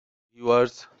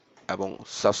Viewers এবং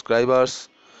subscribers,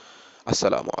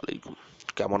 আসসালামু আলাইকুম।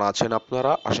 কেমন আছেন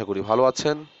আপনারা? আশা করি ভালো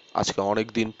আছেন। আজকে অনেক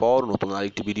দিন পর নতুন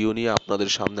আরেকটি ভিডিও নিয়ে আপনাদের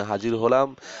সামনে হাজির হলাম।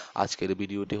 আজকের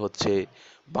ভিডিওটি হচ্ছে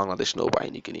বাংলাদেশ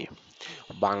নৌবাহিনীকে নিয়ে।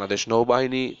 বাংলাদেশ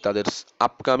নৌবাহিনী তাদের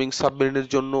আপকামিং সাবমেরিনের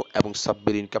জন্য এবং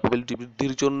সাবমেরিন ক্যাপাবিলিটি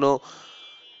বৃদ্ধির জন্য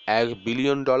 $1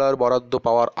 বিলিয়ন বরাদ্দ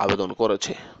পাওয়ার আবেদন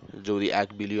করেছে। যদি $1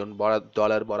 বিলিয়ন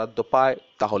বরাদ্দ পায়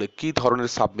তাহলে কি ধরনের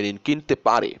সাবমেরিন কিনতে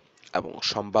পারে এবং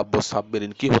সম্ভাব্য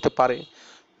সাবমেরিন কি হতে পারে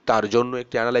তার জন্য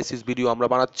একটি অ্যানালাইসিস ভিডিও আমরা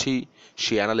বানাচ্ছি।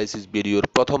 সেই অ্যানালাইসিস ভিডিওর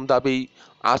প্রথম ধাপেই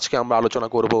আজকে আমরা আলোচনা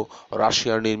করব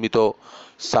রাশিয়ার নির্মিত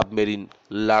সাবমেরিন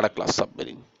লাডা ক্লাস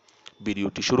সাবমেরিন।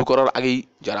 ভিডিওটি শুরু করার আগেই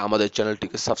যারা আমাদের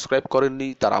চ্যানেলটিকে সাবস্ক্রাইব করেননি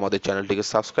তারা আমাদের চ্যানেলটিকে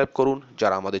সাবস্ক্রাইব করুন।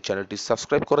 যারা আমাদের চ্যানেলটি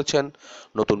সাবস্ক্রাইব করেছেন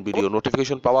নতুন ভিডিও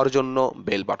নোটিফিকেশন পাওয়ার জন্য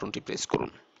বেল বাটনটি প্রেস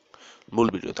করুন। মূল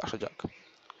ভিডিওতে আসা যাক।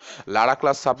 লাডা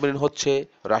ক্লাস সাবমেরিন হচ্ছে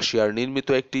রাশিয়ার নির্মিত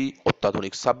একটি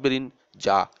অত্যাধুনিক সাবমেরিন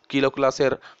যা কিলো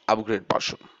ক্লাসের আপগ্রেড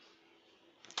ভার্সন।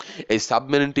 এই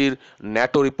সাবমেরিনটির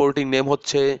ন্যাটো রিপোর্টিং নেম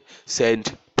হচ্ছে সেন্ট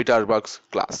পিটারবার্গ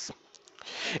ক্লাস।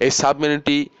 এই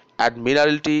সাবমেরিনটি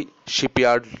অ্যাডমিরালটি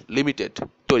শিপইয়ার্ড লিমিটেড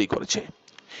তৈরি করেছে।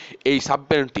 এই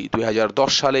সাবমেরিনটি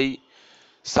 2010 সালেই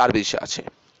সার্ভিসে আছে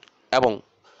এবং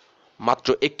মাত্র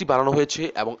একটি বানানো হয়েছে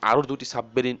এবং আরও দুটি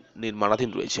সাবমেরিন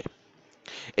নির্মাণাধীন রয়েছে।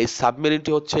 এই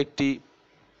সাবমেরিনটি হচ্ছে একটি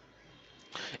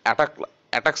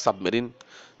অ্যাটাক সাবমেরিন।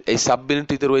 এই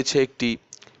সাবমেরিনটিতে রয়েছে একটি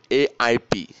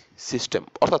এআইপি সিস্টেম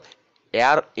অর্থাৎ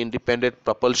এয়ার ইন্ডিপেন্ডেন্ট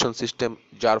প্রপালশন সিস্টেম,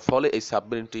 যার ফলে এই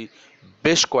সাবমেরিনটি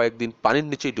বেশ কয়েকদিন পানির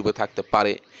নিচেই ডুবে থাকতে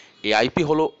পারে। এআইপি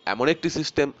হলো এমন একটি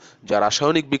সিস্টেম যা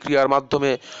রাসায়নিক বিক্রিয়ার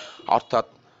মাধ্যমে অর্থাৎ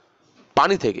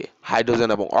পানি থেকে হাইড্রোজেন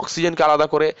এবং অক্সিজেনকে আলাদা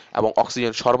করে এবং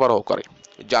অক্সিজেন সরবরাহ করে,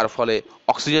 যার ফলে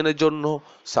অক্সিজেনের জন্য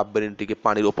সাবমেরিনটিকে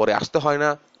পানির উপরে আসতে হয় না,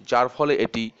 যার ফলে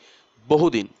এটি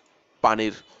বহুদিন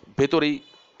পানির ভেতরেই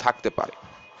থাকতে পারে।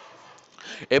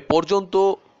 এ পর্যন্ত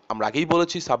আমরা আগেই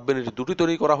বলেছি সাবমেরিনটি দুটি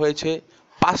তৈরি করা হয়েছে,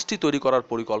 5টি তৈরি করার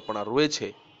পরিকল্পনা রয়েছে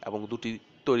এবং 2টি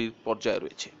তৈরির পর্যায়ে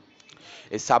রয়েছে।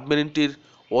 এই সাবমেরিনটির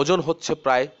ওজন হচ্ছে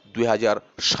প্রায়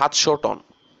 2700 টন।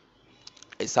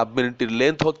 এই সাবমেরিনটির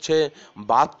লেন্থ হচ্ছে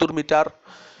 72 মিটার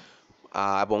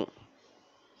এবং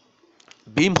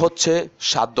বিম হচ্ছে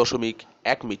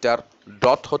 7.1 মিটার,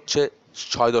 ডট হচ্ছে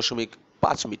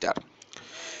 6.5 মিটার।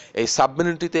 এই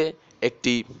সাবমেরিনটিতে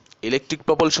একটি ইলেকট্রিক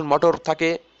প্রপালশন মোটর থাকে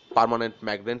পার্মানেন্ট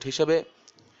ম্যাগনেট হিসেবে।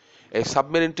 এই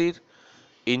সাবমেরিনটির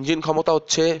ইঞ্জিন ক্ষমতা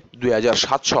হচ্ছে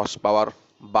 2700 হর্স পাওয়ার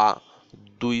বা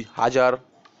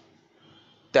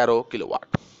 2013 কিলোওয়াট।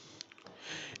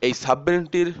 এই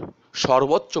সাবমেরিনটির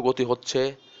সর্বোচ্চ গতি হচ্ছে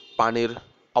পানির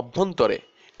অভ্যন্তরে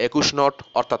 21 নট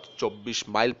অর্থাৎ 24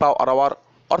 মাইল পার আওয়ার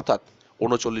অর্থাৎ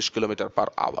 39 কিলোমিটার পার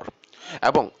আওয়ার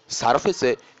এবং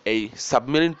সারফেসে এই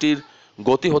সাবমেরিনটির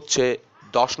গতি হচ্ছে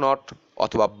 10 নট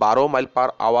অথবা 12 মাইল পার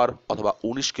আওয়ার অথবা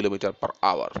 19 কিলোমিটার পার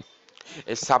আওয়ার।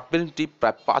 এই সাবমেরিনটি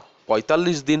প্রায়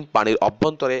 45 দিন পানির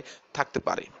অভ্যন্তরে থাকতে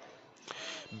পারে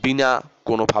বিনা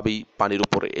কোনোভাবেই পানির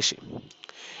উপরে এসে।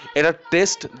 এটার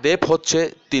টেস্ট ডেপথ হচ্ছে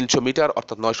 300 মিটার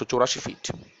অর্থাৎ 984 ফিট।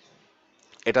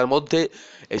 এটার মধ্যে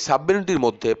এই সাবমেরিনটির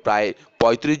মধ্যে প্রায়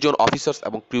 35 জন অফিসার্স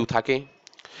এবং ক্রিউ থাকে।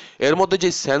 এর মধ্যে যে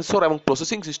সেন্সর এবং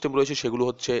প্রসেসিং সিস্টেম রয়েছে সেগুলো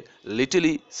হচ্ছে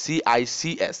লিটলি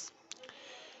CICS।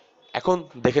 এখন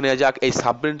দেখে নেওয়া যাক এই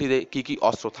সাবমেরিনটিতে কি কি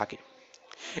অস্ত্র থাকে।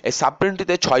 এই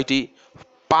সাবমেরিনটিতে 6টি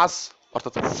 5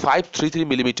 অর্থাৎ 533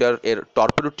 মিলিমিটার এর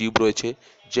টর্পেডো টিউব রয়েছে,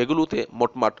 যেগুলোতে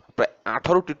মোটমাট প্রায়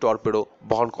 18টি টর্পেডো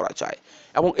বহন করা যায়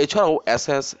এবং এছাড়াও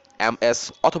SS, MS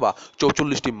অথবা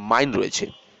 44টি মাইন রয়েছে।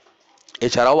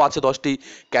 এছাড়াও আছে 10টি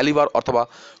ক্যালিবার অথবা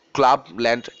club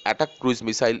land attack cruise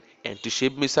missile, anti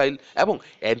sheep missile এবং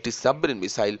অ্যান্টি সাবমেরিন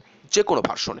মিসাইল যে কোনো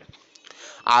ভার্সনে।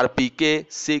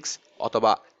 RPK-6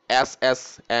 অথবা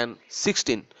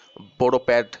SSN-16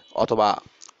 বোডোপ্যাড অথবা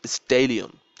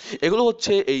স্টেলিয়ন, এগুলো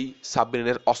হচ্ছে এই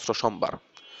সাবমেরিনের অস্ত্র সম্ভার।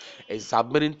 এই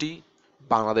সাবমেরিনটি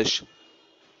বাংলাদেশ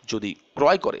যদি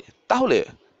ক্রয় করে তাহলে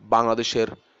বাংলাদেশের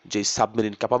যে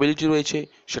সাবমেরিন ক্যাপাবিলিটি রয়েছে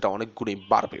সেটা অনেক গুণে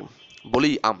বাড়বে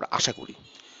বলেই আমরা আশা করি।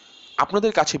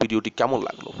 আপনাদের কাছে ভিডিওটি কেমন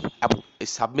লাগলো এবং এই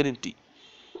সাবমেরিনটি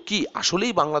কি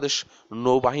আসলেই বাংলাদেশ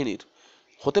নৌবাহিনীর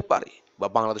হতে পারে বা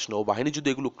বাংলাদেশ নৌবাহিনী যদি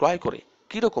এগুলো ক্রয় করে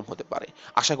কীরকম হতে পারে,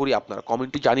 আশা করি আপনারা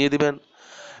কমেন্টে জানিয়ে দেবেন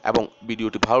এবং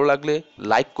ভিডিওটি ভালো লাগলে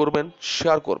লাইক করবেন,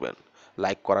 শেয়ার করবেন।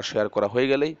 লাইক করা শেয়ার করা হয়ে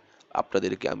গেলেই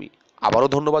আপনাদেরকে আমি আবারও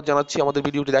ধন্যবাদ জানাচ্ছি আমাদের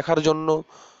ভিডিওটি দেখার জন্য।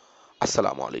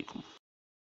 আসসালামু আলাইকুম।